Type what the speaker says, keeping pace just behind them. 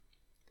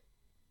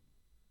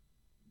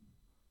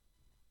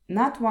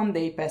Not one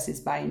day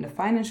passes by in the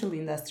financial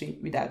industry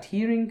without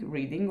hearing,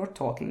 reading, or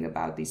talking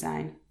about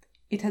design.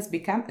 It has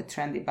become a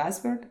trendy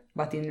buzzword,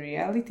 but in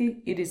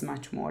reality, it is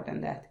much more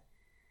than that.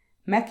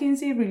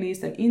 McKinsey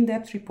released an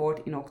in-depth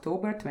report in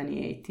October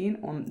 2018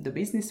 on the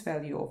business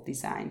value of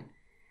design.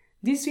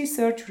 This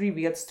research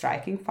revealed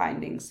striking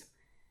findings.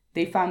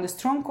 They found a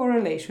strong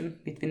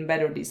correlation between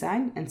better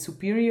design and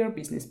superior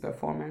business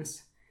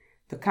performance.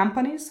 The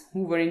companies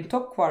who were in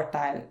top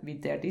quartile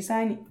with their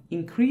design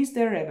increased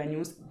their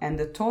revenues and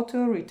the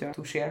total return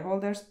to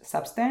shareholders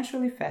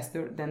substantially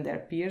faster than their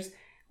peers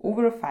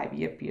over a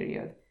 5-year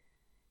period.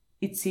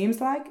 It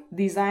seems like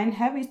design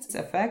has its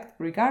effect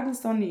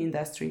regardless of the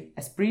industry,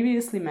 as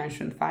previously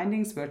mentioned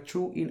findings were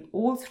true in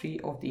all 3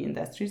 of the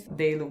industries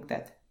they looked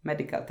at: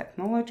 medical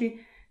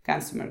technology,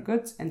 consumer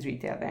goods, and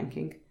retail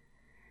banking.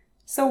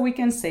 So we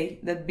can say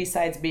that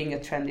besides being a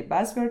trendy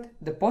buzzword,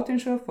 the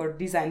potential for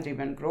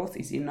design-driven growth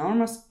is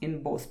enormous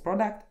in both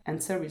product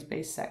and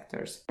service-based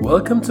sectors.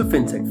 Welcome to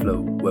FinTech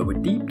Flow, where we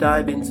deep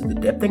dive into the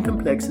depth and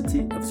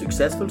complexity of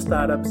successful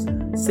startups,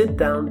 sit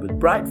down with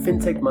bright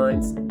FinTech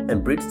minds,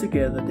 and bridge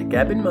together the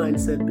gap in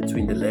mindset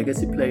between the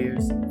legacy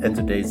players and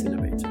today's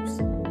innovators.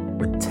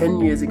 With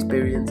 10 years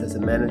experience as a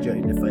manager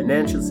in the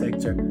financial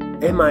sector,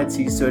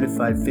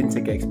 MIT-certified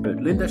FinTech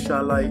expert Linda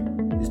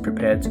Sharlai is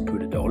prepared to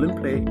put it all in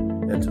play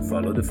and to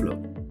follow the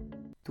flow.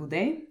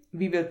 Today,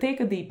 we will take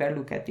a deeper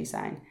look at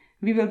design.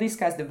 We will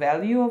discuss the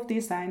value of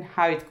design,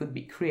 how it could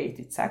be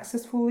created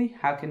successfully,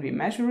 how can we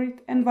measure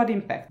it, and what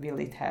impact will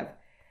it have.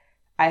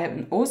 I have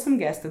an awesome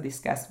guest to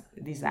discuss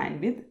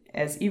design with,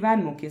 as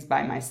Ivan Muk is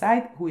by my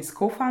side, who is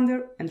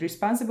co-founder and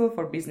responsible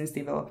for business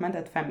development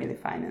at Family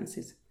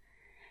Finances.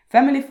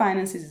 Family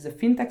Finances is a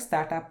fintech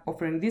startup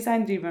offering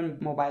design-driven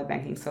mobile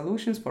banking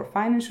solutions for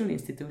financial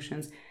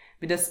institutions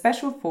with a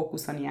special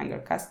focus on younger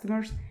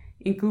customers,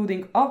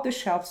 including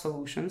off-the-shelf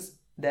solutions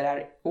that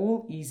are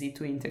all easy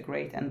to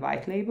integrate and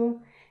white label,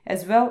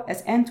 as well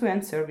as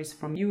end-to-end service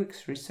from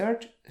UX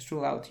research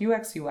throughout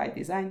UX UI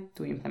design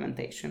to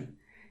implementation.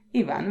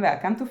 Ivan,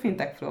 welcome to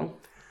FinTech Flow.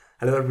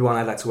 Hello everyone,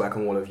 I'd like to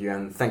welcome all of you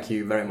and thank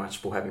you very much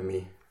for having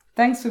me.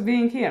 Thanks for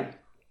being here.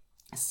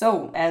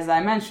 So, as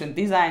I mentioned,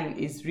 design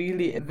is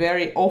really a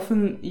very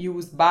often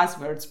used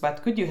buzzwords,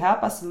 but could you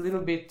help us a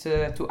little bit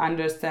to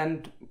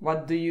understand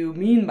what do you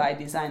mean by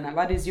design and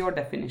what is your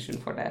definition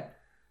for that?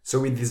 So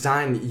with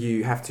design,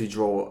 you have to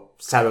draw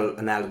several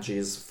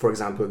analogies. For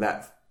example,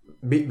 that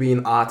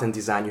between art and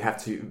design, you have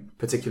to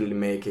particularly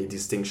make a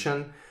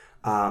distinction.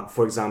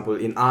 For example,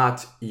 in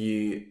art,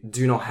 you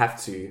do not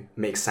have to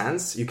make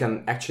sense. You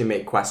can actually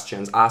make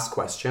questions, ask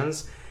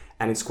questions.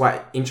 And it's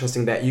quite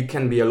interesting that you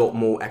can be a lot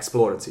more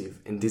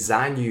explorative. In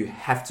design, you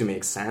have to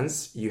make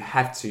sense. You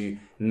have to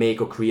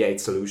make or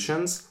create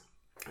solutions.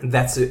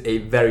 That's a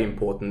very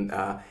important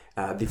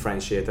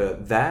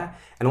differentiator there.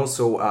 And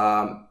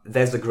also,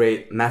 there's a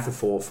great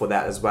metaphor for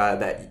that as well,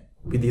 that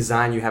with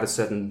design, you have a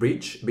certain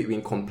bridge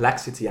between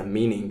complexity and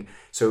meaning.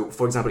 So,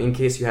 for example, in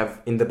case you have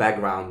in the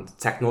background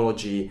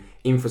technology,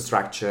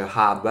 infrastructure,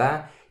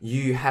 hardware,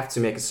 you have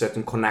to make a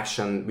certain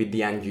connection with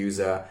the end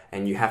user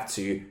and you have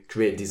to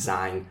create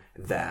design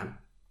there.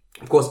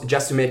 Of course,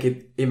 just to make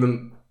it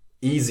even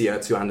easier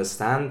to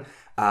understand,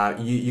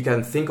 you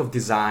can think of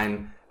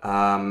design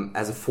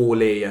as a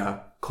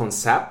 4-layer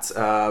concept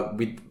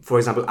with, for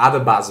example,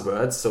 other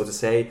buzzwords, so to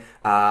say,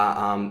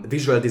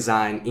 visual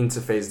design,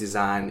 interface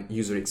design,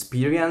 user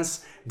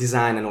experience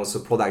design, and also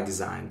product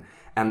design.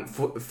 And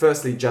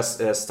firstly,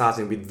 just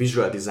starting with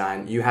visual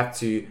design, you have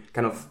to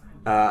kind of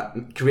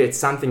create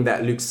something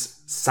that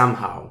looks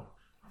somehow.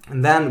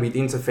 And then with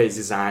interface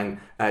design,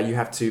 you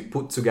have to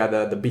put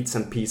together the bits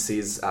and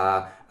pieces,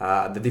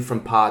 the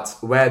different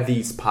parts, where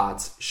these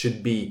parts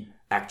should be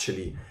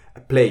actually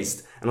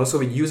placed. And also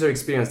with user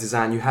experience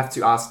design, you have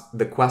to ask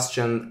the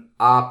question,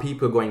 are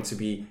people going to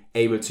be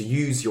able to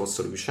use your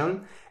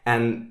solution?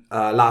 And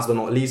last but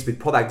not least, with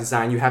product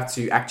design, you have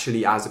to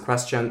actually ask the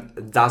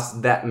question, does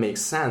that make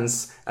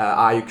sense?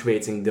 Are you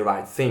creating the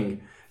right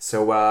thing?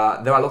 So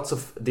there are lots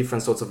of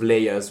different sorts of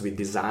layers with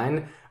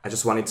design. I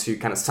just wanted to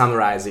kind of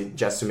summarize it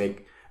just to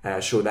make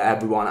sure that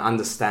everyone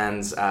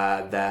understands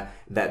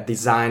that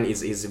design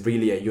is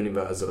really a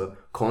universal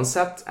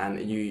concept,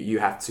 and you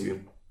have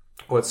to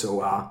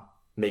also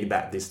make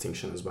that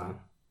distinction as well.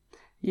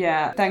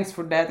 Yeah, thanks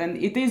for that. And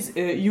it is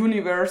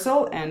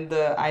universal, and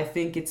I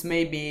think it's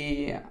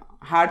maybe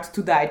hard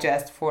to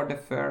digest for the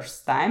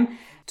first time.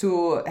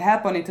 To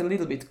help on it a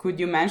little bit, could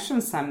you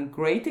mention some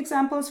great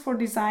examples for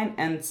design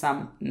and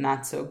some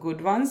not so good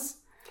ones?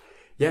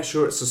 Yeah,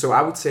 sure. So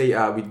I would say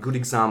with good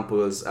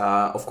examples,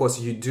 of course,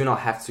 you do not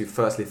have to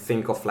firstly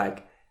think of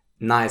like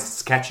nice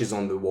sketches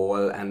on the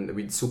wall and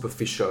with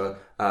superficial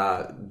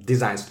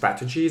design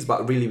strategies,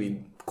 but really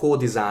with core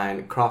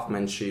design,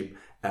 craftsmanship,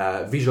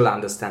 visual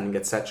understanding,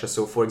 etc.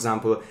 So for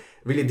example,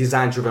 really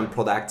design-driven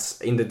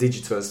products in the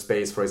digital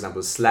space, for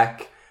example,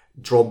 Slack,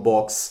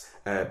 Dropbox,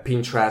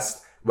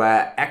 Pinterest,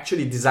 where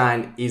actually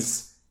design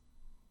is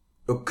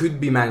or could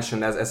be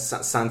mentioned as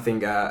something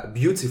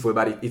beautiful,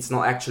 but it's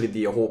not actually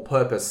the whole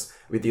purpose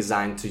with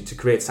design to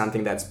create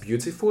something that's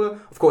beautiful.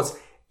 Of course,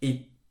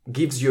 it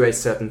gives you a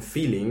certain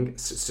feeling,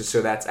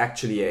 so that's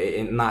actually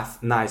a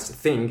nice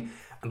thing.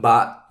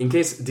 But in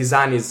case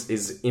design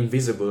is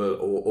invisible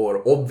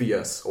or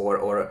obvious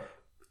or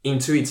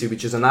intuitive,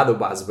 which is another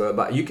buzzword,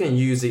 but you can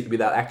use it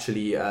without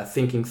actually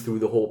thinking through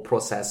the whole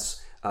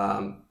process.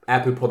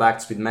 Apple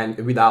products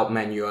without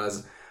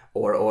manuals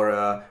or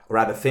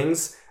other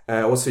things.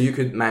 Also, you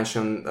could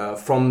mention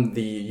from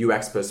the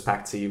UX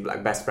perspective,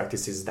 like best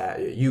practices, that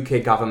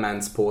UK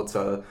government's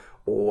portal,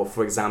 or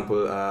for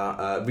example,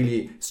 a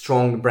really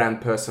strong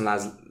brand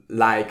personas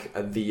like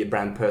the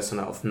brand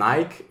persona of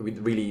Nike, with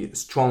really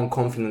strong,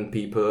 confident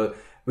people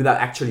without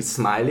actually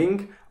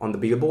smiling on the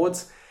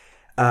billboards.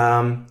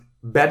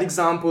 Bad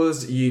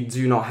examples, you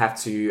do not have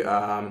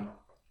to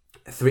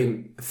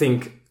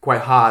think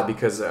quite hard,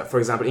 because, for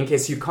example, in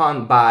case you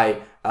can't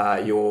buy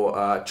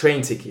your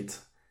train ticket,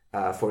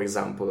 for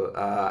example,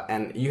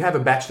 and you have a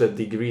bachelor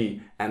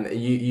degree, and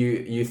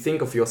you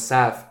think of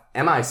yourself,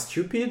 am I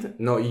stupid?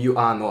 No, you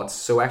are not.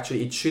 So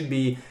actually, it should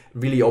be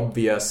really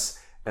obvious.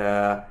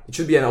 It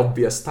should be an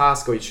obvious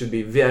task, or it should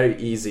be very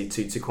easy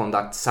to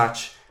conduct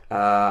such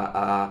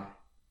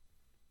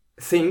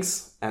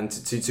things, and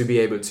to be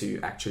able to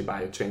actually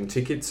buy a train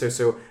ticket.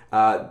 So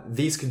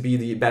these could be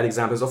the bad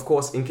examples. Of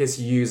course, in case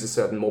you use a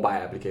certain mobile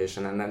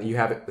application, and then you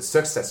have a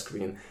success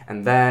screen,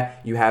 and there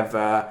you have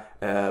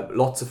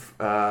lots of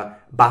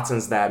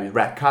buttons there with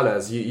red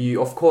colors, you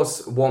of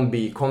course won't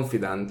be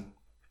confident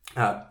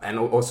and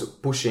also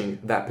pushing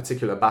that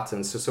particular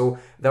button. So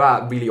there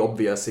are really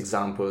obvious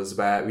examples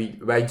where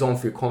you don't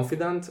feel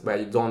confident, where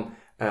you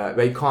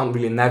can't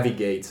really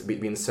navigate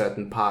between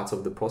certain parts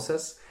of the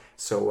process.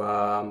 So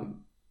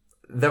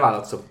there are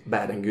lots of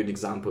bad and good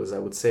examples, I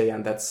would say,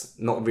 and that's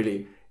not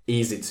really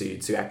easy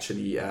to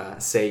actually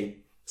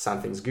say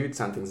something's good,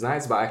 something's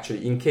nice, but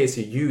actually, in case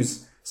you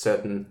use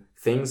certain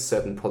things,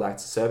 certain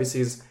products,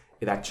 services,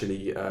 it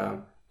actually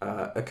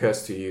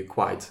occurs to you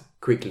quite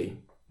quickly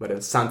whether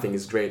something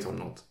is great or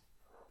not.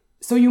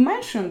 So you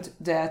mentioned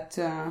that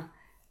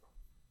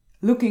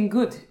looking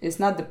good is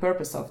not the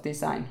purpose of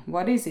design.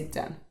 What is it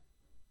then?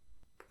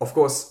 Of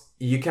course,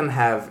 you can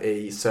have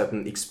a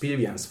certain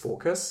experience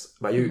focus,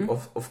 but you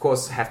of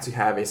course have to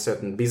have a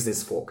certain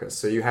business focus.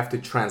 So you have to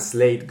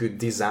translate good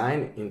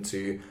design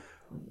into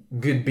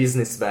good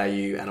business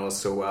value and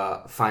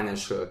also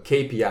financial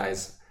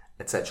KPIs,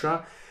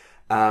 etc.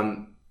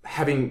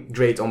 Having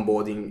great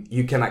onboarding,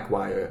 you can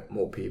acquire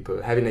more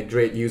people. Having a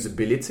great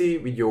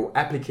usability with your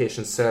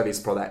application, service,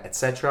 product,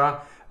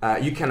 etc.,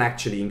 you can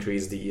actually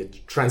increase the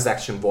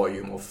transaction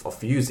volume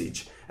of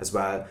usage as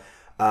well.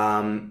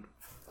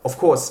 Of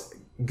course,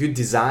 good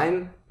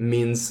design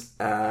means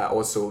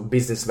also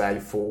business value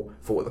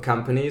for the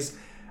companies.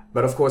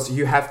 But of course,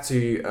 you have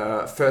to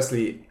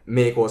firstly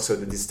make also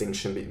the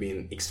distinction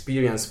between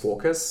experience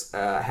focus,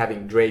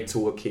 having great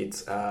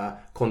toolkit,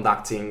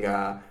 conducting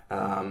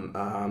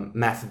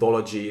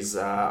methodologies,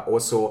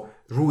 also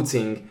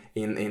rooting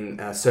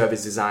in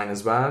service design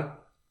as well.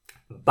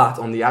 But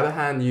on the other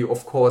hand, you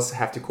of course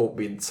have to cope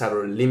with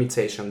several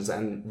limitations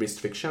and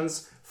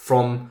restrictions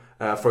from,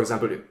 for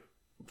example,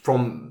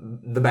 from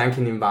the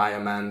banking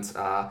environment,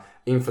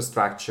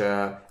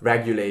 infrastructure,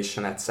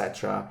 regulation,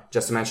 etc.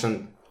 Just to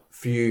mention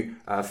few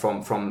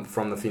from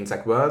the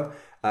fintech world.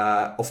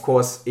 Of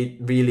course, it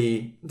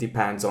really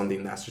depends on the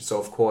industry. So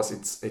of course,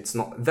 it's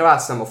not. There are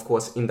some, of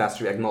course,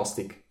 industry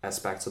agnostic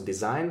aspects of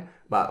design,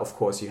 but of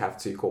course, you have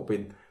to cope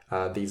with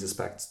these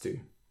aspects too.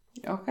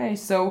 Okay,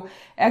 so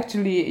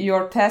actually,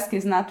 your task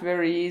is not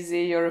very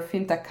easy. You're a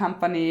fintech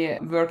company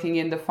working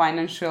in the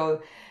financial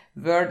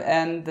world,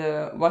 and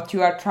what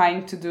you are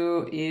trying to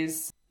do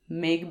is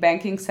make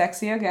banking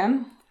sexy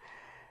again.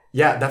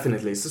 Yeah,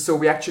 definitely. So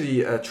we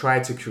actually try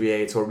to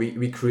create, or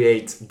we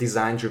create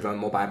design-driven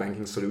mobile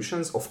banking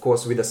solutions, of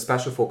course, with a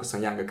special focus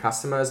on younger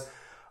customers.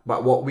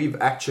 But what we've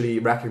actually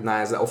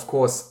recognized, that of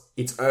course,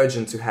 it's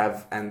urgent to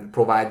have and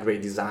provide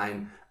great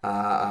design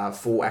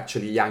for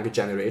actually younger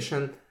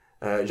generations.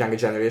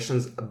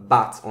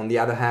 But on the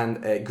other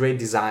hand, great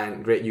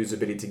design, great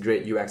usability,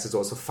 great UX is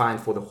also fine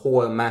for the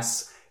whole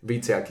mass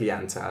retail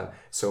clientele.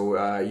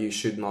 So you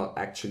should not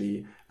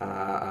actually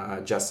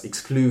just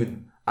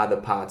exclude other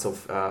parts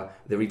of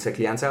the retail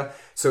clientele.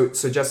 So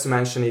just to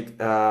mention it,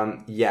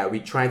 we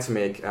try to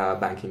make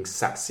banking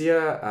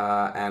sexier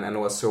and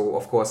also,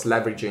 of course,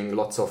 leveraging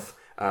lots of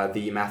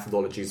the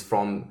methodologies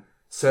from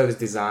service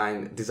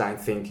design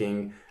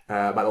thinking,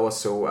 but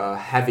also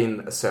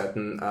having a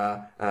certain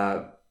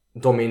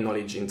domain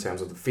knowledge in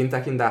terms of the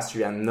fintech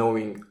industry and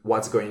knowing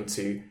what's going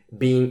to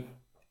be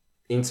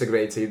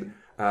integrated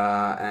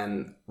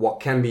and what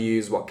can be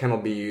used, what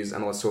cannot be used,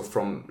 and also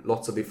from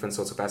lots of different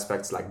sorts of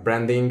aspects like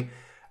branding.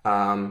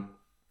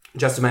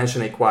 Just to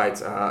mention a quite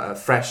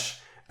fresh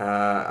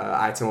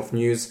item of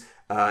news,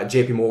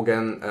 JP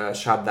Morgan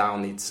shut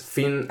down its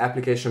Fin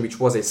application, which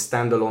was a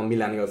standalone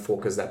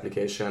millennial-focused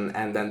application,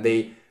 and then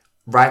they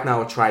right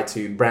now try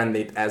to brand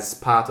it as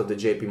part of the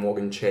JP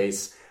Morgan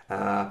Chase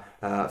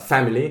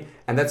family.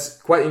 And that's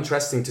quite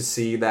interesting to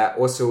see that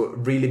also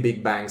really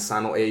big banks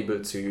are not able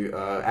to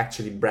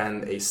actually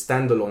brand a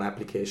standalone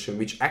application,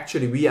 which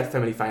actually we at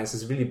Family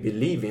Finances really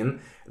believe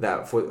in,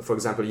 that for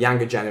example,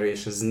 younger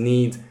generations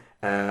need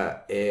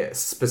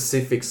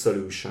specific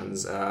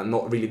solutions,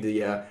 not really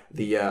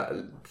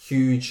the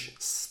huge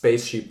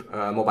spaceship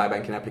mobile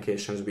banking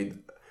applications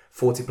with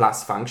 40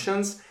 plus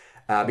functions,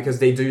 because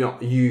they do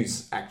not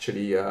use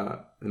actually the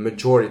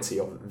majority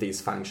of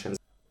these functions.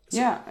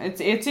 Yeah,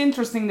 it's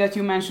interesting that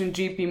you mentioned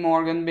JP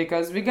Morgan,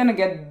 because we're gonna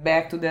get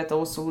back to that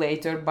also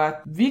later,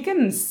 but we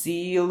can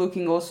see,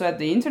 looking also at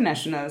the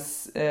international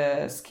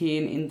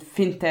scene in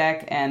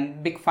fintech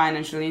and big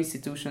financial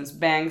institutions,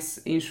 banks,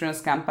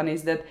 insurance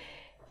companies, that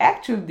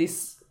actually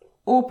this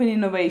open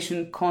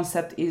innovation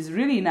concept is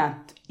really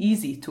not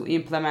easy to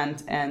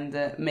implement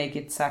and make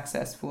it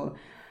successful.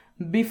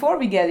 Before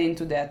we get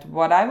into that,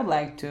 what I would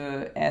like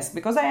to ask,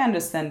 because I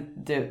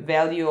understand the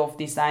value of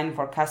design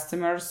for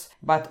customers,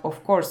 but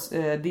of course,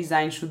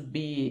 design should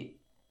be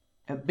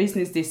a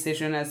business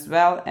decision as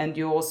well. And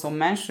you also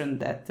mentioned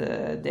that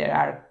there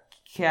are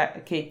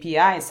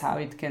KPIs, how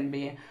it can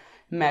be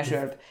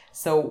measured.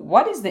 So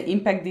what is the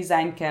impact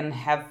design can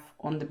have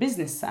on the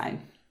business side?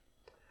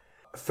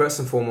 First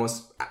and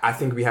foremost, I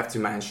think we have to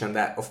mention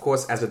that, of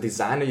course, as a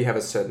designer, you have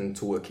a certain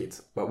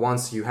toolkit. But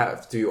once you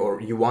have to,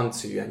 or you want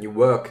to, and you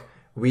work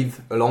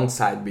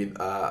alongside with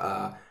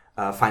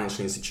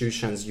financial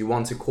institutions, you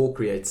want to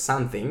co-create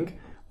something,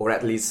 or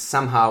at least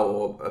somehow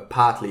or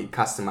partly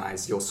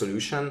customize your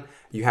solution,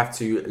 you have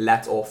to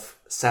let off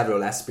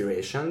several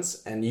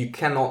aspirations, and you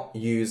cannot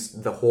use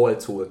the whole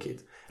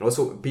toolkit. And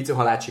also, Peter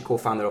Halacci,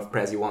 co-founder of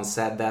Prezi, once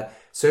said that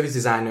service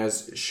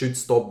designers should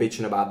stop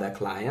bitching about their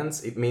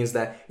clients. It means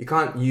that you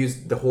can't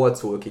use the whole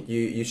toolkit.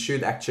 You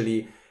should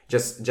actually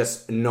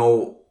just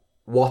know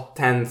what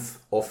 10th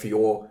of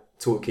your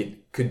toolkit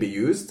could be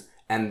used,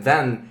 and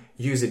then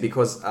use it,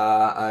 because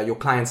your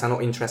clients are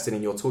not interested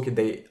in your toolkit.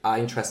 They are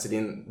interested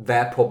in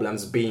their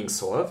problems being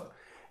solved.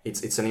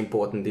 It's an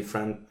important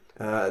difference.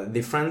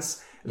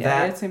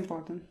 Yeah, it's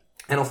important.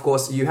 And of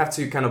course, you have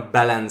to kind of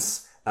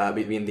balance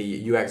between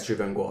the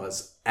UX-driven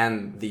goals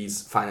and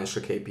these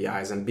financial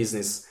KPIs and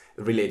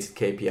business-related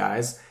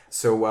KPIs.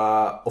 So,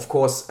 of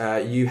course,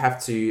 you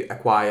have to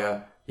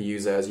acquire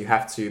users, you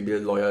have to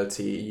build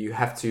loyalty, you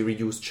have to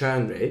reduce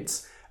churn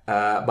rates.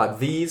 But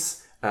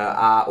these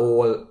are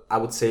all, I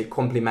would say,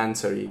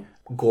 complementary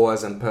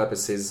goals and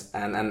purposes.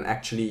 And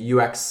actually,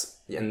 UX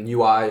and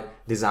UI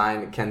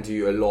design can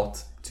do a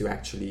lot to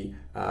actually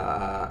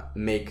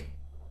make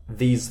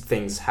these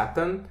things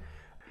happen.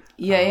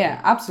 Yeah,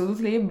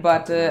 absolutely.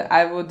 But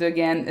I would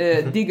again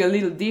dig a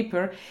little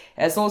deeper,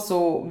 as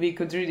also we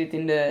could read it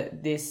in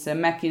this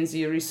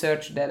McKinsey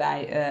research that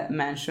I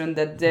mentioned,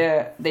 that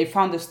they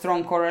found a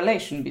strong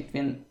correlation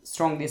between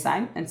strong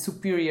design and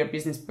superior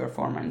business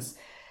performance.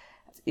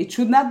 It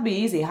should not be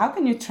easy. How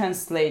can you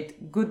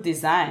translate good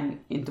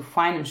design into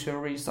financial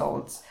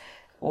results?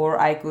 Or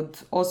I could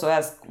also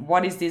ask,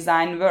 what is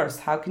design worth?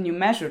 How can you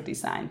measure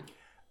design?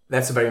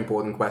 That's a very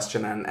important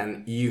question,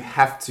 and you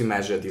have to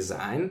measure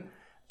design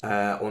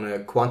on a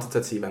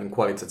quantitative and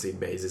qualitative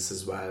basis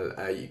as well.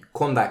 You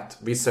conduct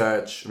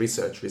research.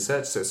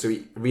 So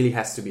it really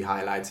has to be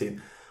highlighted.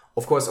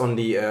 Of course, on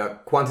the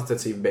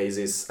quantitative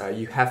basis,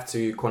 you have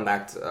to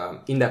conduct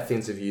in-depth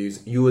interviews,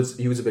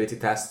 usability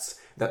tests,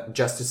 that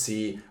just to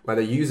see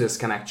whether users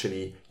can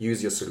actually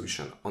use your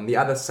solution. On the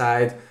other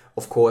side,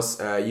 of course,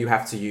 you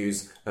have to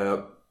use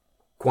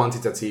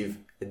quantitative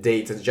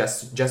data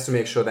just to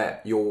make sure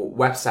that your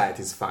website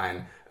is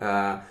fine.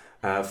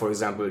 For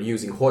example,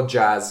 using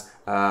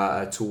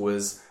Hotjar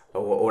tools,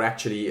 or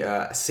actually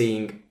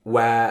seeing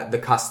where the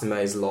customer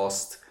is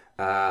lost,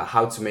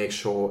 how to make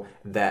sure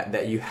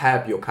that you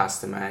help your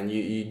customer and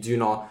you do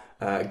not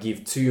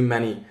give too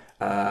many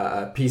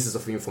pieces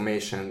of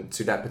information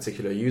to that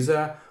particular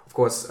user. Of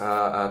course,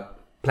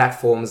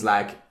 platforms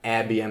like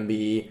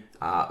Airbnb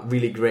are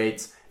really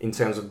great in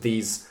terms of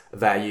these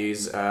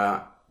values,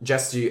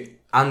 just to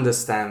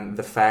understand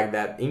the fact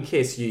that in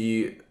case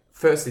you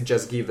firstly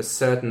just give a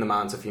certain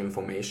amount of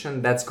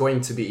information, that's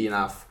going to be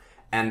enough.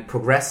 And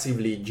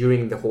progressively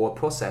during the whole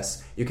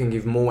process, you can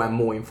give more and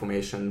more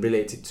information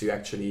related to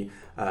actually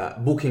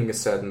booking a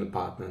certain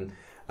apartment.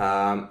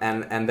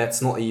 And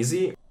that's not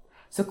easy.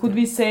 So could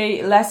we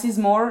say less is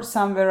more?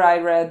 Somewhere I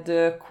read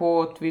a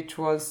quote which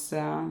was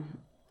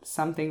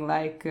something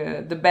like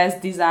the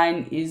best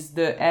design is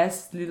the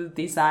as little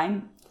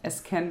design as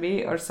can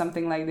be, or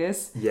something like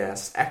this.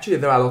 Yes, actually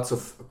there are lots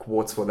of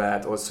quotes for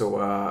that. Also,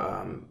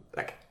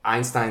 like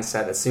Einstein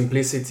said that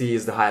simplicity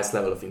is the highest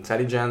level of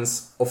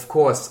intelligence. Of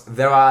course,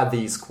 there are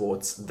these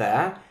quotes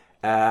there.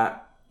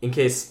 In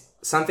case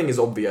something is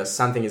obvious,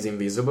 something is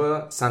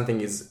invisible,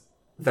 something is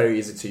very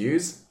easy to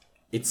use,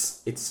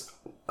 it's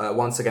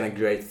once again a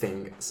great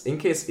thing. In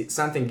case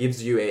something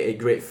gives you a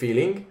great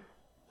feeling,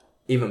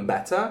 even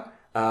better.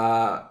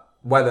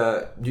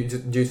 Whether due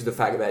to the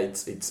fact that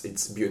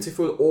it's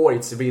beautiful or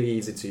it's really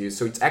easy to use.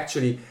 So it's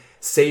actually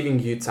saving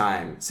you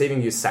time,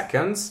 saving you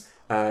seconds,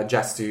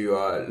 just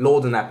to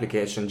load an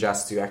application,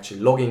 just to actually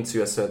log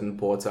into a certain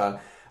portal,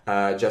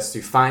 just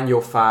to find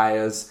your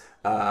files,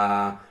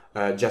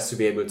 just to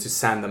be able to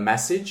send a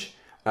message.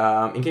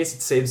 In case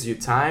it saves you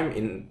time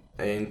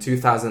in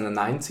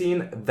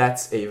 2019,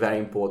 that's a very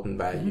important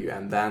value.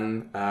 And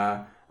then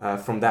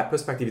from that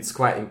perspective, it's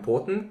quite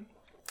important.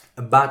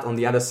 But on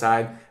the other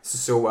side,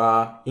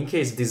 in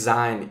case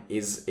design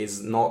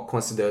is not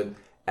considered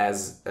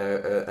as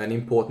an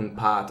important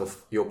part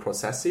of your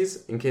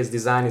processes, in case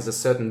design is a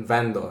certain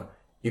vendor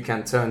you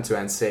can turn to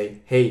and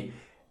say, hey,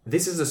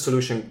 this is the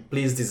solution,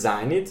 please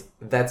design it,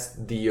 that's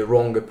the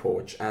wrong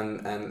approach.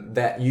 And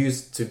that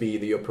used to be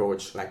the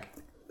approach. Like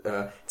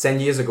 10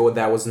 years ago,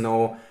 there was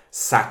no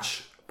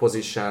such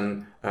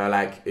position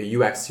like a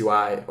UX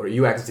UI or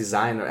UX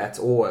designer at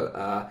all.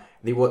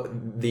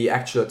 The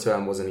actual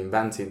term wasn't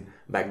invented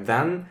back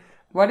then.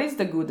 What is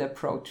the good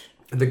approach?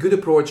 The good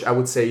approach, I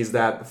would say, is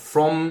that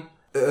from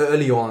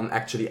early on,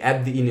 actually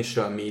at the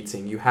initial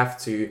meeting, you have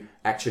to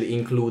actually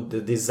include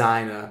the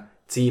designer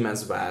team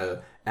as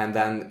well, and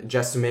then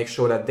just to make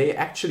sure that they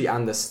actually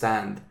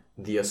understand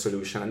the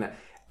solution. And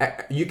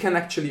you can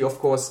actually, of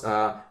course,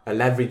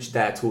 leverage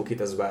their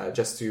toolkit as well,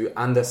 just to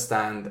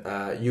understand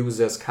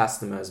users,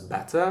 customers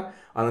better.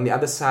 And on the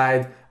other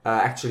side,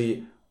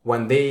 actually,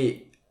 when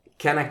they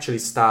can actually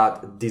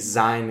start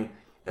designing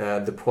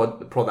the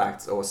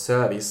product or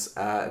service,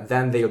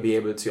 then they'll be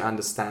able to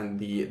understand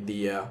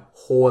the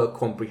whole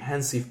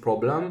comprehensive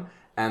problem.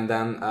 And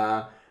then,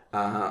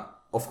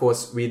 of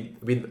course,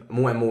 with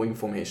more and more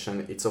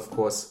information, it's of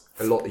course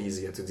a lot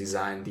easier to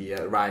design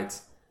the right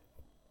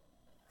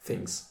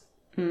things.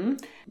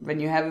 When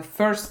you have a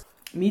first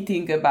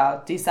meeting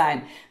about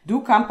design,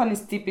 do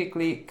companies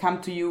typically come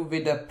to you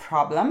with a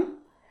problem?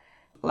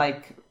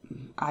 Like,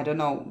 I don't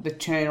know, the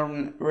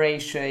churn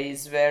ratio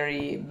is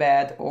very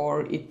bad,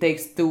 or it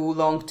takes too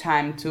long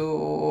time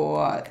to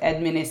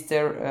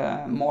administer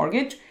a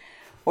mortgage?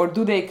 Or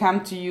do they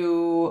come to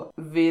you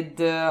with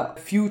the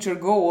future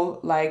goal,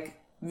 like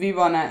we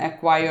want to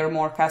acquire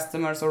more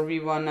customers, or we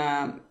want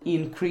to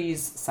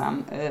increase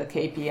some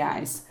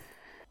KPIs?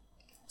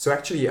 So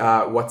actually,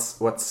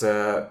 what's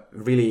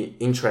really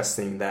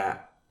interesting,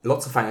 that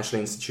lots of financial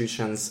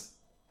institutions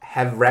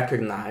have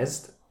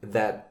recognized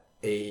that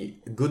a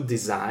good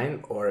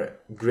design or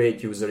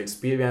great user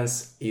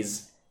experience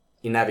is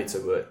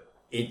inevitable.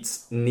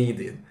 It's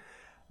needed.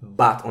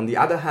 But on the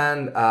other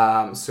hand,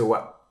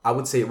 so I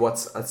would say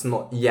what's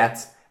not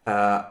yet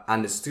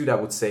understood, I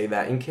would say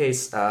that in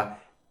case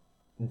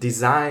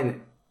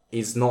design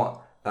is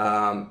not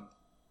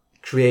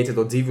created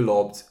or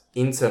developed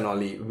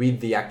internally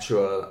with the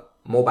actual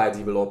mobile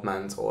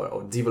development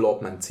or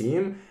development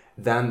team,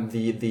 then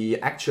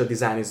the actual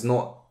design is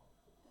not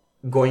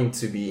going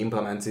to be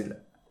implemented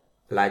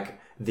like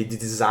the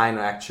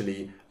designer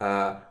actually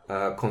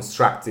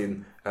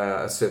constructed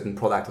a certain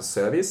product or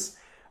service.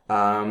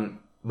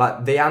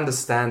 But they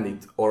understand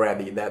it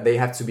already, that they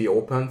have to be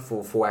open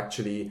for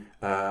actually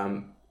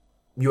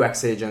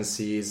UX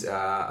agencies,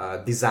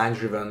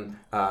 design-driven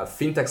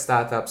fintech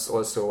startups,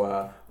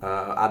 also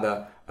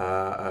other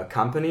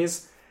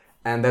companies.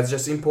 And that's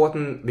just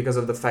important because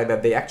of the fact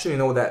that they actually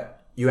know that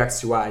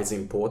UX UI is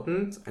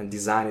important and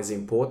design is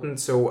important.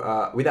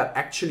 So without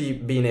actually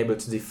being able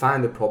to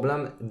define the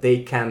problem, they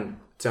can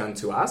turn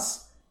to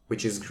us,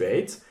 which is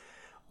great.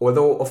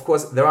 Although, of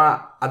course, there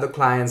are other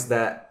clients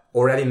that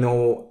already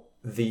know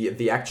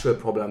the actual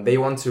problem. They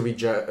want to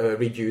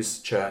reduce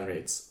churn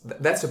rates.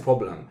 That's a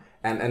problem.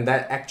 And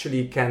that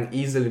actually can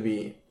easily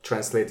be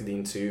translated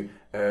into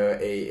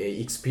a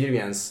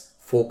experience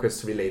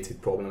focused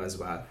related problem as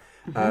well.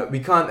 We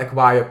can't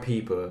acquire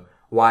people.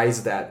 Why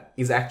is that?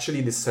 Is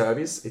actually the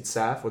service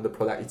itself or the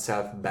product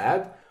itself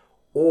bad?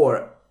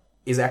 Or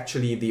is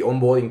actually the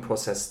onboarding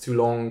process too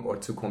long or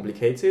too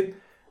complicated?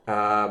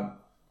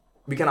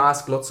 We can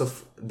ask lots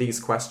of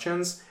these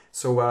questions.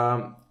 So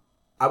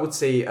I would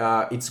say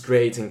it's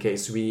great in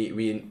case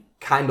we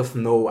kind of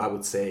know, I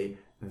would say,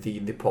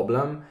 the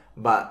problem.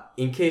 But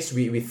in case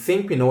we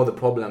think we know the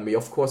problem, we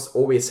of course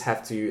always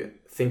have to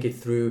think it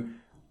through.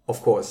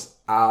 Of course,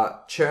 our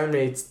churn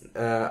rates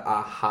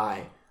are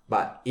high.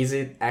 But is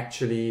it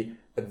actually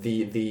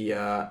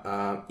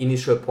the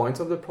initial point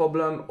of the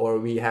problem, or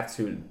we have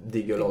to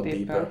dig a lot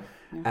deeper?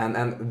 Yeah.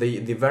 And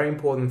the very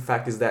important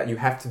fact is that you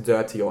have to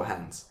dirty your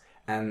hands.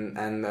 And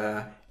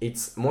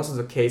it's most of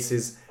the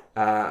cases,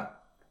 so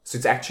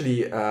it's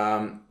actually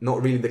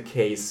not really the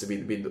case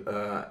with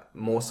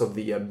most of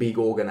the big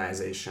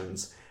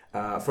organizations.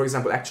 For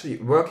example, actually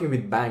working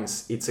with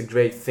banks, it's a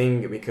great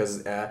thing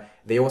because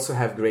they also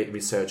have great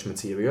research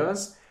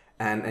materials,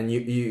 and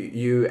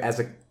you as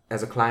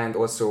a client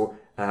also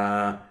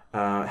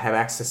have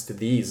access to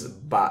these.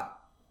 But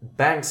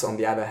banks, on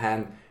the other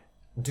hand,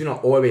 do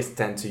not always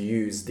tend to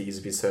use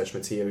these research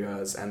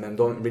materials and then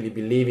don't really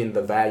believe in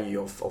the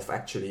value of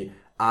actually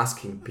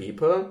asking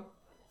people.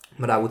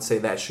 But I would say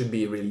that should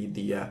be really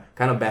the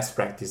kind of best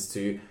practice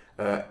to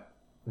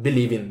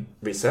believe in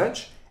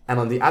research. And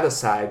on the other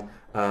side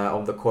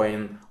of the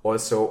coin,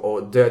 also,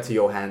 or dirty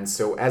your hands.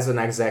 So as an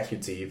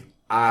executive,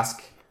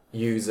 ask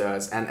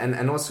users,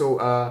 and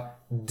also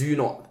do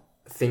not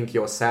think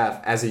yourself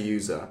as a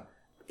user.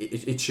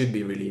 It should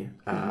be really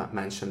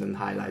mentioned and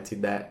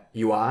highlighted that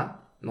you are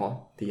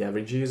not the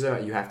average user.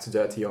 You have to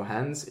dirty your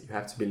hands, you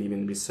have to believe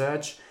in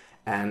research,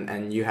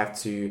 and you have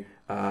to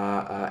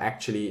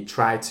actually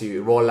try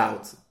to roll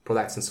out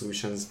products and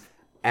solutions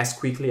as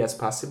quickly as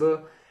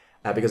possible,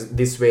 because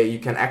this way you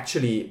can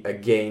actually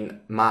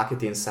gain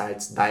market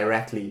insights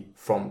directly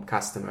from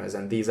customers,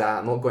 and these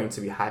are not going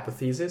to be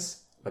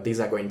hypotheses, but these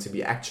are going to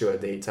be actual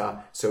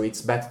data. So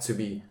it's better to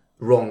be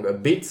wrong a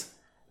bit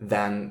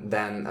than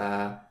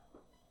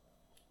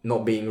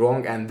not being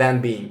wrong and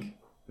then being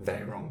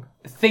very wrong.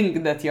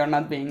 Think that you're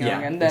not being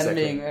wrong and then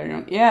exactly. being very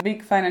wrong. Yeah,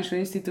 big financial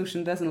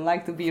institution doesn't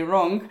like to be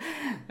wrong,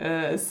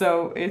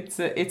 so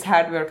it's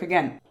hard work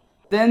again.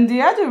 Then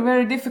the other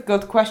very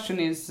difficult question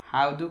is,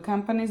 how do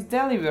companies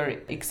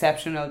deliver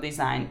exceptional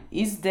design?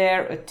 Is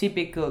there a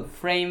typical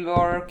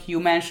framework?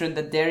 You mentioned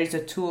that there is a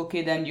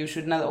toolkit and you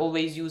should not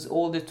always use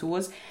all the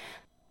tools.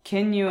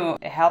 Can you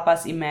help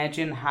us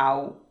imagine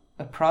how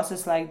a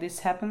process like this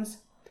happens?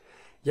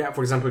 Yeah,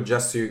 for example,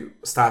 just to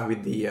start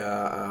with the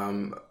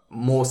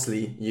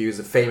mostly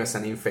used famous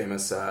and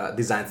infamous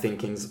design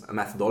thinking's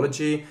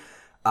methodology.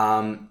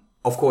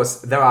 Of course,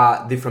 there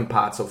are different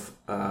parts of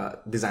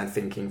design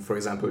thinking. For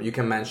example, you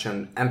can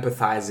mention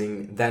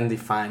empathizing, then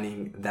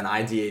defining, then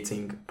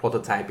ideating,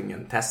 prototyping,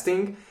 and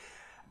testing.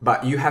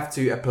 But you have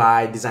to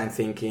apply design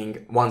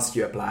thinking, once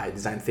you apply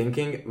design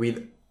thinking,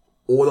 with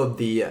all of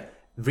the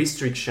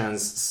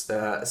restrictions,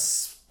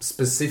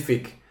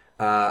 specific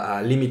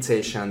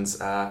limitations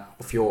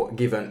of your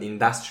given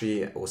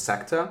industry or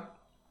sector.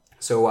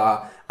 So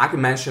I could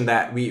mention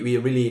that we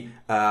really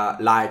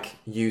like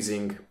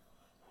using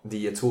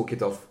the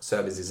toolkit of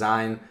service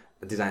design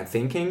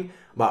thinking.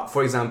 But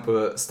for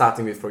example,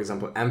 starting with, for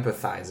example,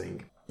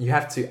 empathizing. You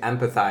have to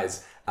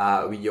empathize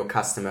with your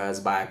customers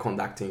by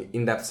conducting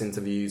in-depth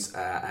interviews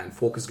and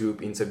focus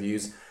group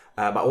interviews.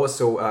 But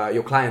also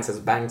your clients as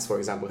banks, for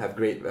example, have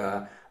great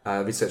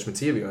research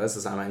materials,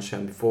 as I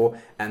mentioned before.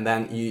 And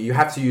then you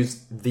have to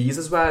use these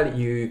as well.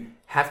 You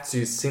have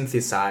to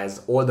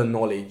synthesize all the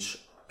knowledge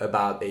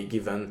about a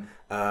given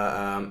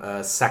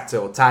sector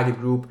or target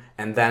group,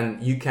 and then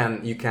you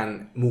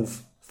can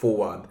move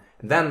forward.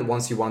 Then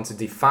once you want to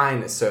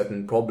define a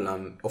certain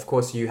problem, of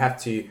course you have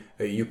to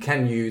you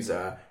can use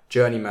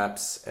journey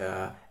maps,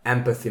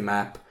 empathy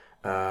map,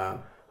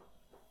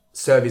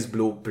 service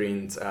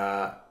blueprint,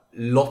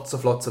 lots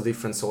of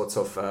different sorts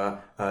of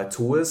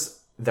tools.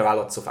 There are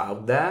lots of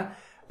out there.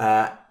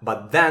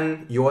 But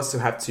then you also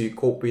have to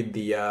cope with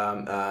the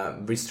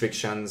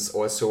restrictions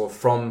also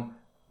from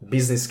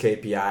business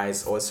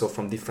KPIs, also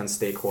from different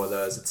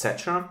stakeholders,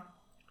 etc.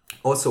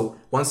 Also,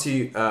 once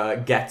you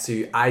get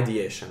to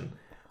ideation,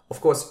 of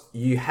course,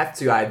 you have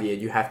to ideate,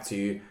 you have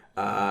to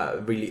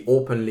really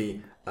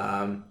openly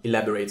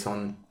elaborate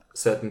on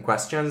certain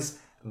questions,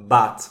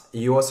 but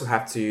you also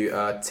have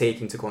to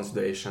take into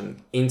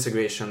consideration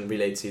integration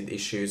related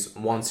issues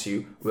once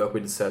you work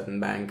with a certain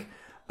bank,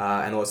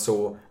 and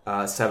also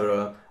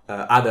several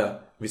other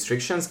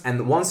restrictions.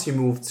 And once you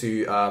move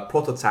to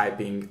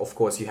prototyping, of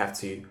course, you have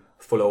to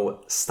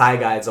follow style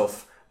guides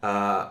of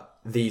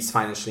these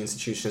financial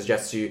institutions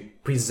just to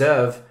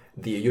preserve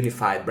the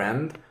unified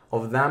brand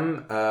of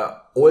them.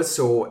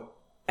 Also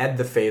at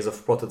the phase of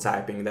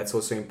prototyping, that's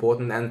also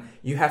important, and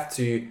you have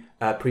to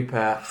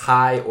prepare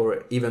high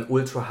or even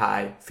ultra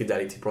high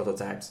fidelity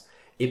prototypes.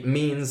 It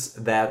means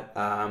that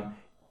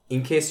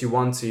in case you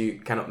want to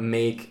kind of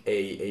make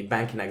a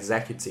banking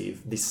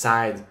executive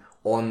decide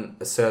on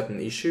a certain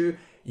issue,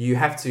 you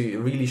have to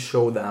really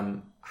show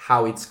them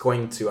how it's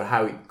going to or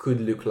how it could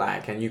look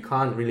like, and you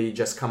can't really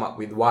just come up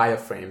with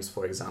wireframes,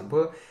 for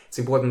example. It's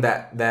important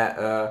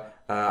that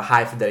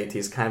high fidelity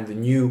is kind of the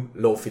new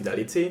low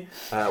fidelity.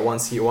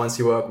 Once you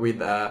work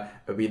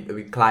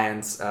with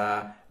clients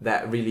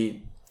that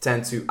really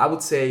tend to, I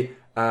would say,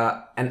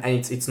 and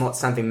it's not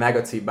something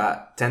negative,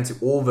 but tend to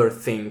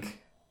overthink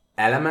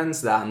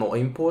elements that are not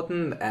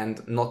important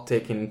and not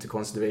taking into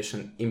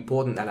consideration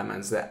important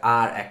elements that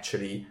are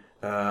actually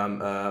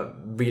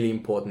really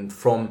important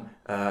from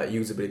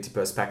usability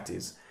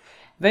perspectives.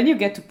 When you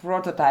get to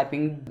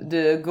prototyping,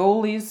 the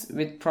goal is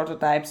with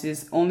prototypes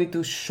is only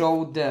to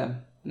show the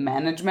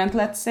management,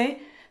 let's say,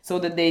 so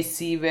that they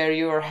see where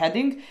you're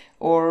heading,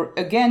 or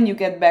again you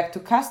get back to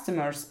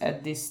customers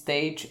at this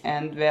stage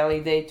and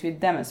validate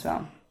with them as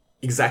well.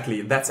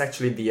 Exactly, that's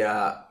actually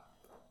the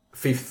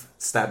fifth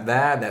step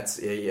there. That's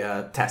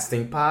a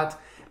testing part,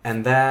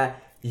 and there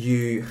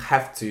you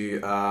have to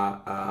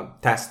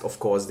test, of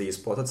course, these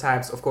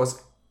prototypes. Of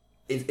course,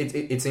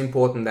 it's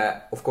important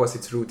that, of course,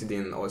 it's rooted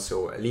in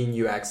also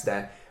lean UX,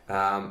 that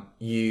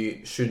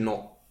you should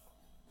not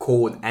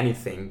code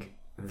anything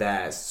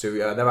there. So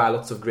there are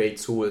lots of great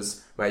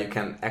tools where you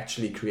can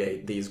actually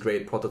create these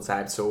great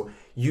prototypes. So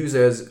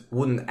users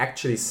wouldn't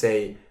actually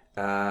say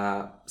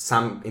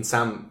in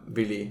some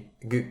really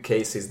good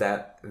cases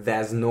that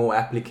there's no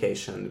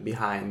application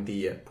behind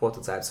the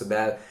prototype. So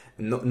that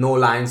no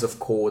lines of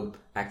code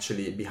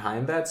actually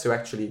behind that. So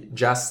actually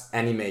just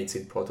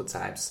animated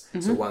prototypes.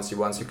 So once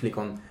you click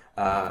on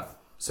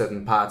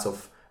certain parts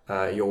of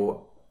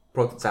your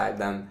prototype,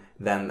 then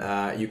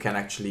you can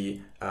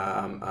actually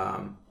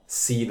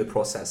see the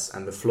process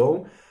and the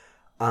flow.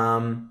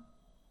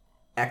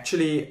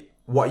 Actually,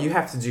 what you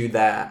have to do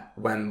there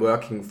when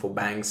working for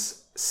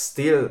banks,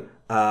 still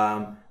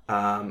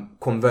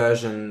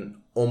conversion,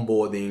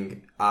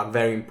 onboarding are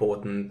very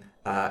important,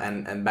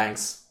 and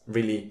banks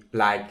really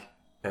like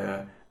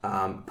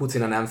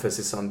putting an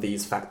emphasis on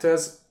these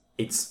factors.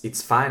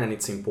 It's fine and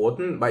it's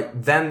important,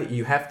 but then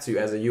you have to,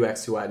 as a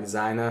UX UI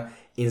designer,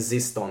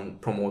 insist on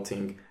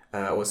promoting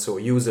also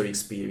user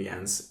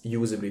experience,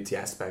 usability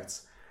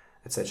aspects,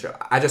 etc.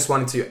 I just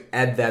wanted to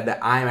add that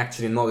I'm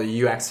actually not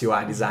a UX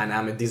UI designer.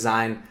 I'm a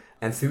design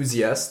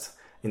enthusiast.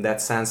 In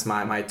that sense,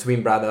 my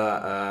twin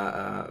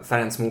brother,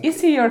 Ferenc Muk.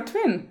 Is he your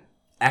twin?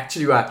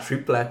 Actually, we are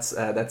triplets.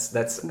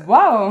 That's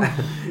wow.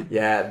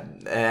 Yeah,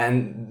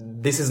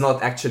 and this is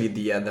not actually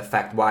the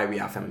fact why we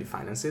are Family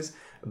Finances,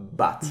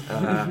 but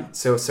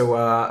so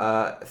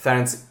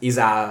Ferenc is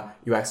our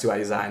UX UI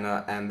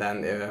designer, and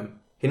then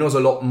he knows a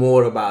lot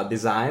more about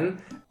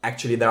design.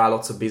 Actually, there are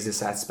lots of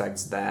business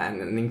aspects there,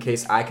 and in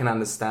case I can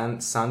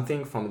understand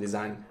something from a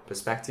design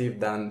perspective,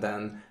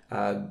 then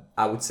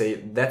I would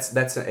say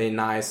that's a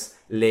nice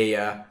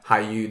layer how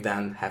you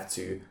then have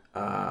to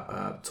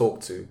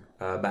talk to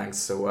banks.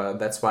 So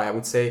that's why I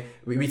would say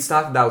we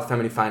started out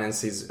Family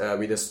Finances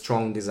with a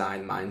strong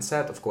design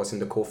mindset. Of course, in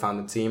the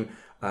co-founder team,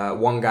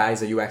 one guy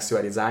is a UX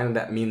UI designer.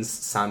 That means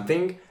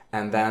something.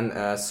 And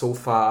then so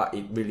far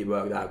it really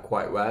worked out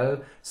quite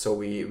well. So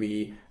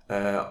we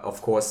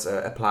of course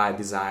apply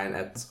design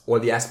at all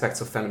the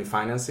aspects of Family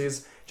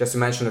Finances. Just to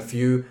mention a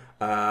few,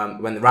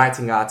 when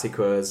writing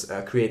articles,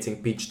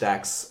 creating pitch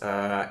decks,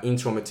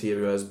 intro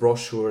materials,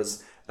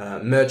 brochures,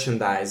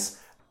 merchandise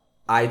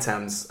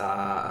items,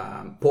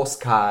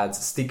 postcards,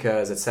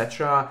 stickers,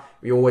 etc.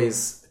 We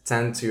always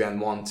tend to and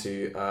want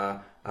to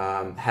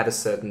have a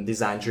certain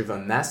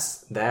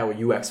design-drivenness there, or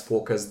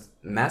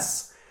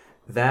UX-focusedness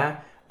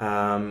there,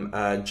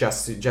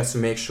 just to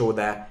make sure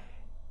that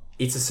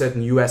it's a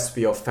certain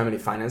USP of Family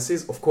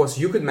Finances. Of course,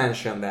 you could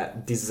mention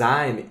that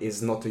design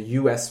is not a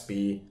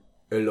USP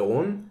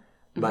alone,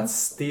 but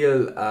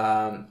still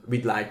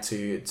we'd like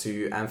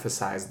to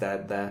emphasize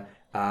that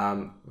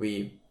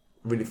we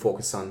really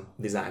focus on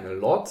design a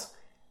lot.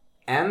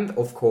 And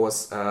of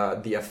course,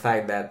 the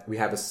fact that we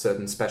have a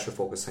certain special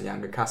focus on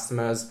younger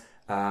customers,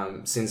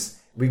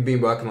 since we've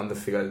been working on the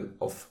field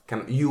of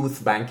kind of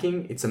youth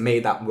banking. It's a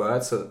made up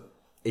word, so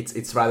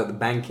it's rather the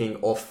banking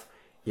of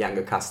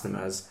younger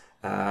customers,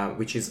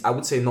 which is, I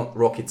would say, not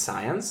rocket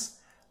science,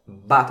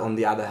 but on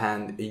the other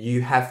hand,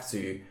 you have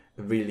to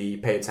really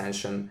pay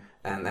attention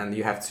and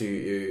you have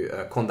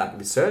to conduct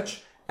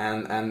research.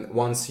 And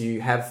once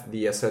you have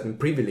the certain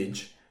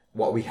privilege,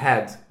 what we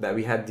had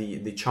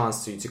the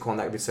chance to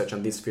conduct research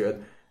on this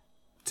field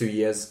 2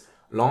 years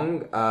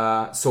long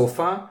so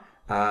far,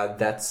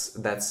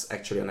 that's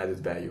actually an added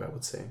value, I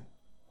would say.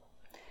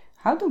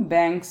 How do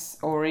banks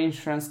or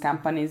insurance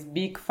companies,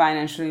 big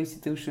financial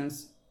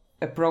institutions,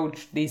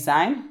 approach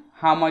design?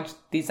 How much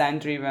design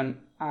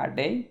driven are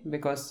they?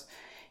 Because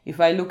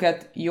if I look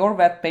at your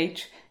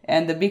webpage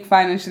and the big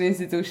financial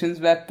institutions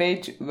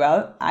webpage,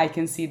 well, I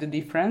can see the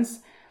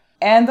difference.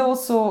 And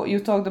also you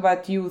talked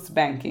about youth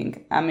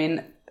banking. I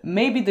mean,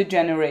 maybe the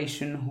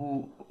generation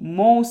who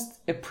most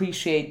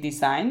appreciate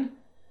design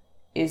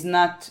is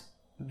not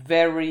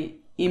very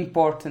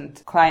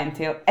important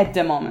clientele at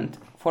the moment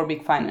for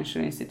big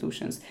financial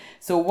institutions.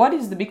 So what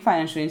is the big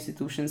financial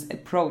institutions'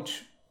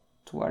 approach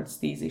towards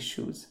these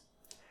issues?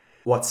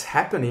 What's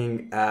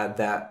happening,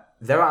 that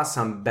there are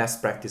some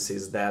best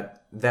practices,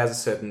 that there's a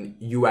certain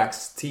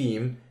UX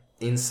team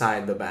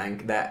inside the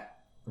bank that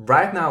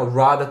right now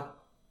rather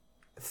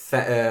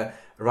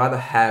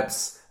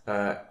helps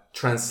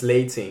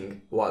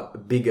translating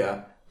what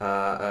bigger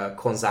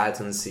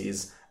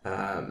consultancies,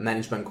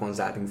 management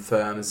consulting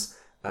firms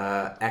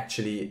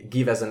actually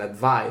give as an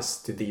advice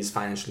to these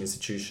financial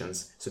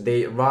institutions. So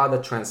they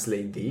rather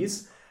translate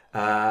these,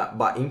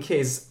 but in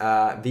case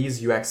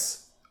these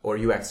UX or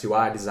UX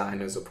UI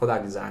designers or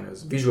product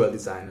designers, visual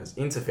designers,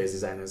 interface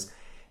designers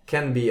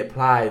can be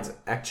applied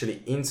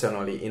actually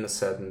internally in a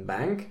certain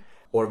bank,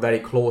 or very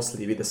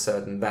closely with a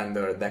certain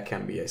vendor. That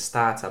can be a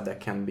startup, that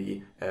can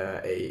be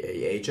a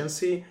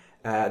agency,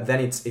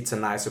 then it's a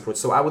nice approach.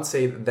 So I would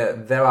say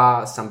that there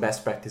are some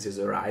best practices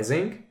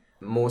arising.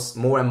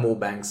 More and more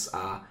banks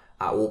are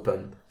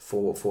open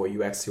for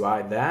UX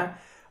UI there.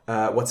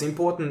 What's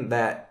important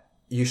that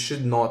you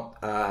should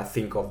not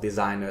think of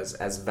designers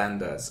as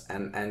vendors.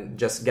 And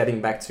just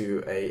getting back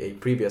to a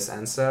previous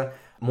answer,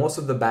 most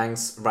of the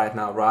banks right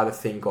now rather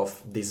think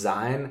of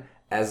design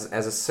as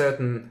a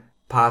certain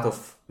part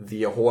of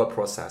the whole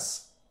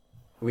process.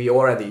 We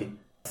already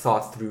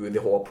thought through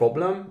the whole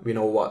problem. We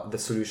know what the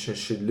solution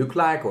should look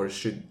like or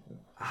should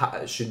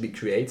be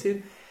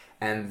created.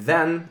 And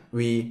then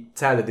we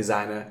tell the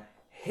designer,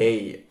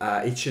 hey,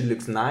 it should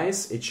look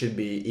nice, it should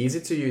be easy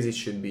to use, it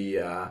should be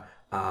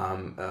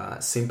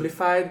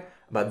simplified.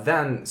 But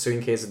then, so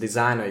in case the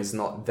designer is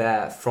not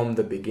there from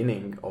the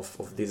beginning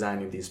of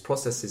designing these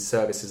processes,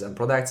 services, and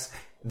products,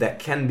 that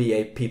can be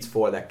a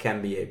pitfall, that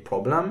can be a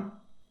problem.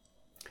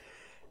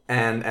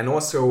 And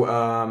also,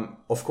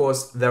 of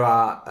course, there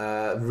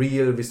are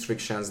real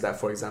restrictions that,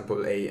 for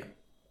example, a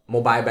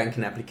mobile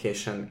banking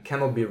application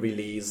cannot be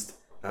released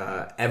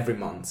every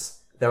month.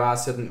 There are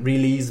certain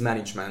release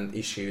management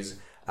issues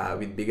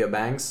with bigger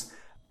banks.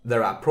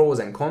 There are pros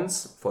and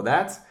cons for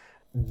that.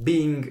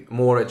 Being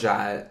more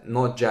agile,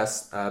 not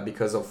just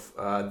because of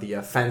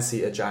the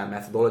fancy agile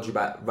methodology,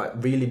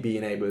 but really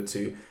being able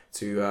to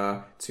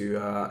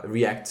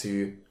react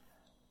to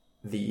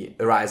the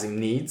arising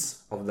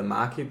needs of the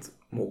market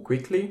more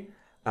quickly.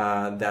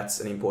 That's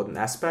an important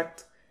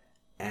aspect.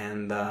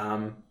 And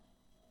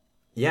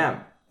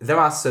there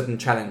are certain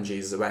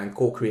challenges when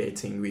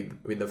co-creating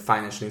with the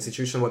financial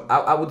institution. What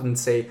I wouldn't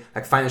say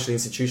like financial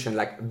institution,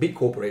 like big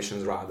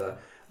corporations rather.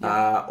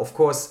 Yeah. Of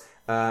course,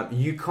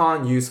 you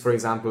can't use, for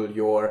example,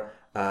 your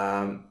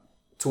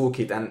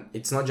toolkit, and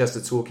it's not just a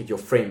toolkit, your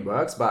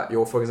frameworks, but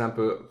your, for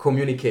example,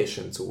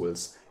 communication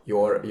tools,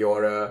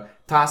 your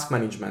task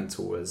management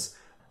tools,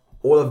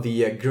 all of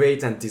the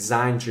great and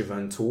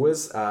design-driven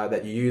tools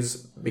that you use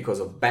because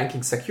of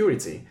banking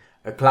security,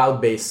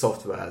 cloud-based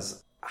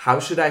softwares.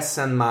 How should I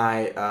send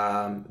my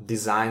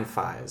design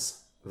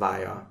files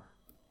via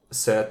a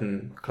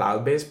certain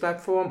cloud-based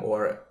platform,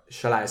 or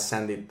shall I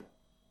send it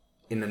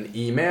in an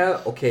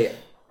email? Okay,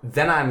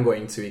 then I'm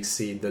going to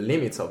exceed the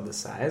limits of the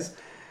size.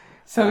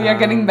 So we are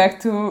getting back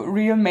to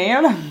real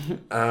mail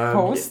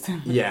post.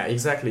 Yeah,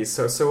 exactly.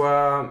 So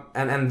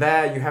and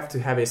there you have to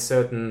have a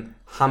certain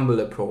humble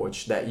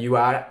approach that you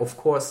are, of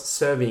course,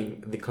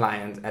 serving the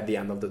client at the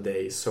end of the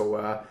day.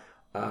 So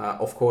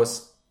of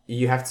course,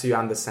 you have to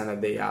understand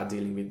that they are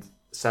dealing with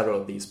several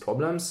of these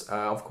problems.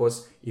 Of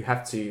course, you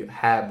have to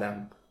help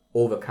them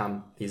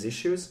overcome these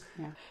issues.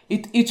 Yeah.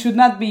 It should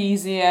not be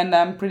easy, and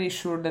I'm pretty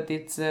sure that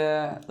it's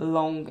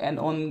long and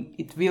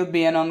it will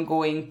be an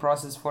ongoing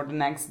process for the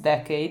next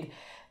decade.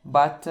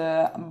 But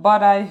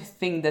I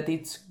think that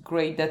it's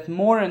great that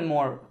more and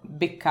more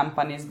big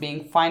companies,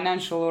 being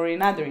financial or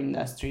in other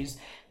industries,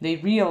 they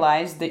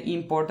realize the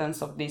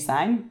importance of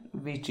design,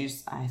 which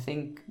is, I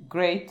think,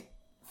 great.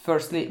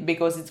 Firstly,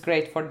 because it's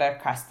great for their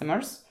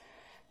customers,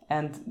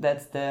 and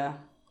that's the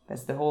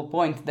whole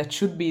point. That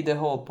should be the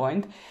whole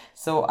point.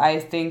 So I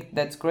think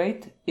that's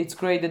great. It's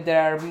great that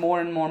there are more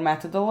and more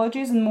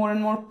methodologies and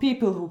more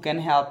people who can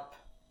help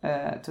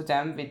to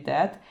them with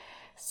that.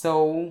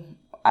 So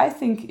I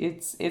think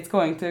it's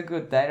going to a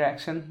good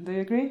direction. Do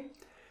you agree?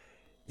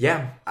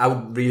 Yeah, I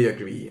would really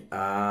agree.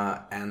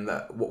 And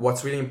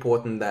what's really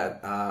important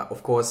that,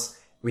 of course,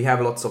 we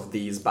have lots of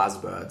these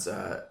buzzwords.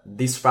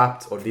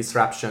 Disrupt or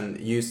disruption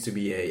used to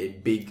be a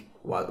big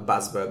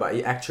buzzword, but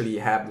you actually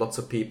have lots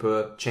of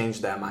people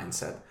change their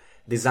mindset.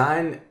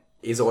 Design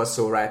is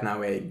also right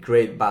now a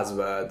great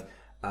buzzword.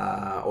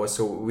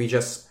 Also, we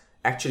just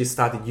actually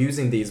started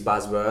using these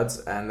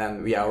buzzwords, and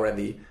then we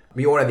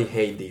already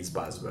hate these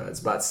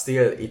buzzwords. But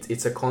still,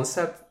 it's a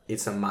concept,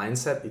 it's a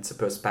mindset, it's a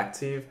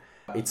perspective,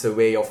 it's a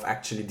way of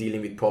actually dealing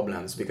with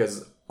problems.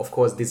 Because of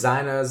course,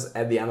 designers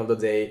at the end of the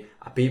day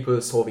are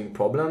people solving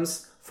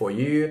problems for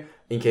you.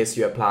 In case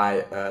you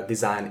apply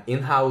design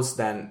in-house,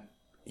 then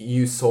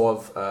you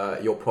solve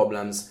your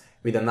problems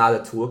with another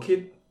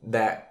toolkit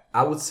that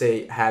I would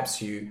say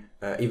helps you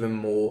even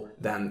more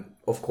than,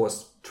 of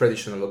course,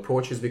 traditional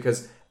approaches.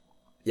 Because,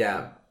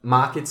 yeah,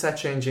 markets are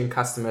changing,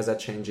 customers are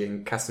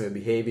changing, customer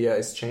behavior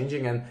is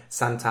changing, and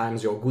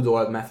sometimes your good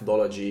old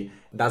methodology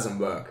doesn't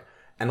work.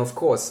 And of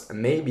course,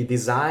 maybe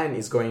design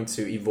is going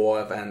to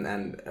evolve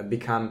and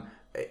become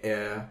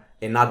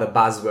another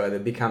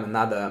buzzword, become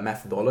another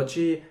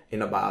methodology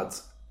in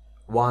about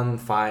 1,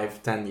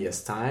 5, 10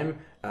 years time.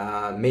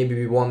 Maybe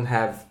we won't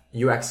have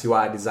UX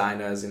UI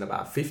designers in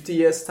about 50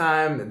 years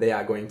time. They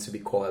are going to be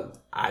called,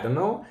 I don't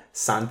know,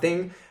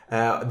 something.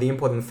 The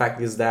important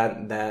fact is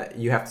that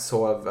you have to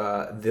solve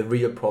the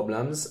real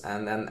problems,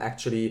 and then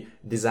actually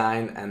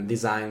design and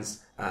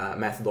design's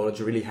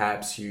methodology really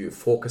helps you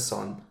focus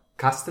on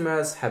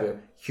customers, have a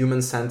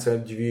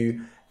human-centered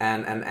view,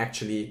 and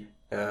actually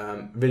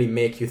really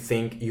make you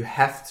think you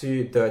have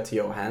to dirty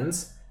your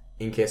hands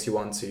in case you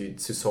want to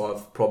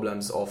solve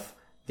problems of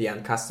the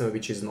end customer,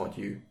 which is not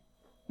you.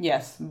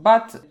 Yes,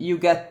 but you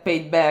get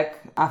paid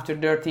back after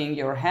dirtying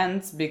your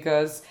hands,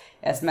 because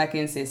as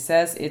McKinsey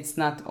says, it's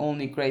not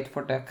only great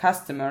for the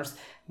customers,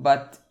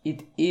 but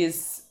it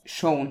is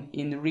shown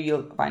in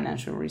real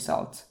financial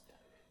results.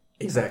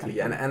 Exactly,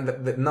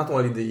 and not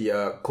only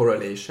the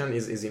correlation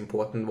is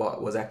important,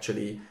 what was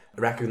actually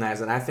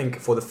recognized, and I think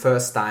for the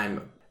first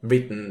time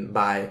written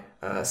by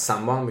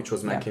someone, which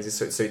was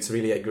McKinsey. Yeah. So it's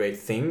really a great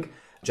thing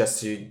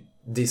just to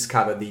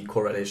discover the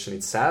correlation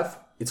itself.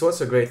 It's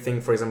also a great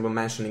thing, for example,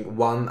 mentioning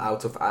one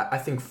out of, I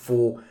think,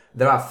 4.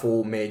 There are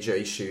 4 major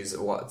issues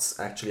what's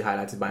actually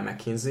highlighted by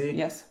McKinsey.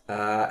 Yes.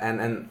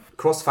 And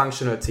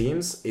cross-functional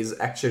teams is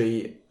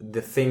actually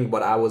the thing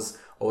what I was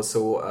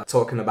also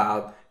talking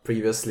about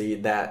previously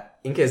that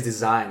in case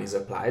design is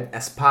applied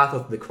as part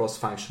of the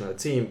cross-functional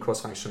team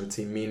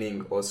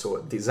meaning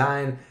also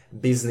design,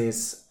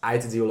 business,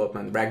 IT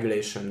development,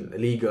 regulation,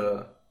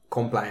 legal,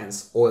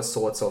 compliance, all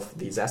sorts of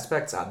these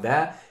aspects are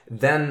there,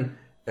 then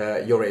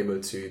you're able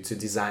to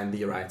design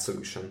the right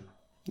solution.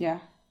 Yeah.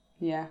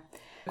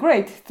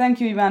 Great.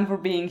 Thank you, Ivan, for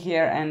being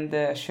here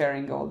and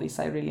sharing all this.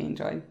 I really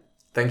enjoyed.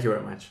 Thank you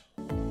very much.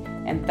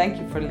 And thank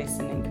you for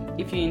listening.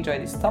 If you enjoy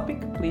this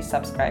topic, please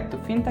subscribe to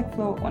FinTech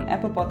Flow on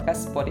Apple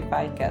Podcasts,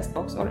 Spotify,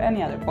 Castbox, or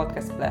any other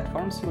podcast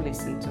platforms you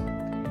listen to.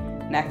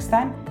 Next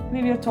time,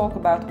 we will talk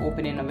about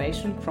open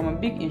innovation from a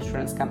big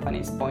insurance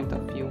company's point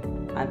of view.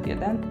 Until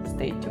then,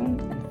 stay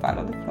tuned and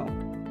follow the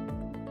flow.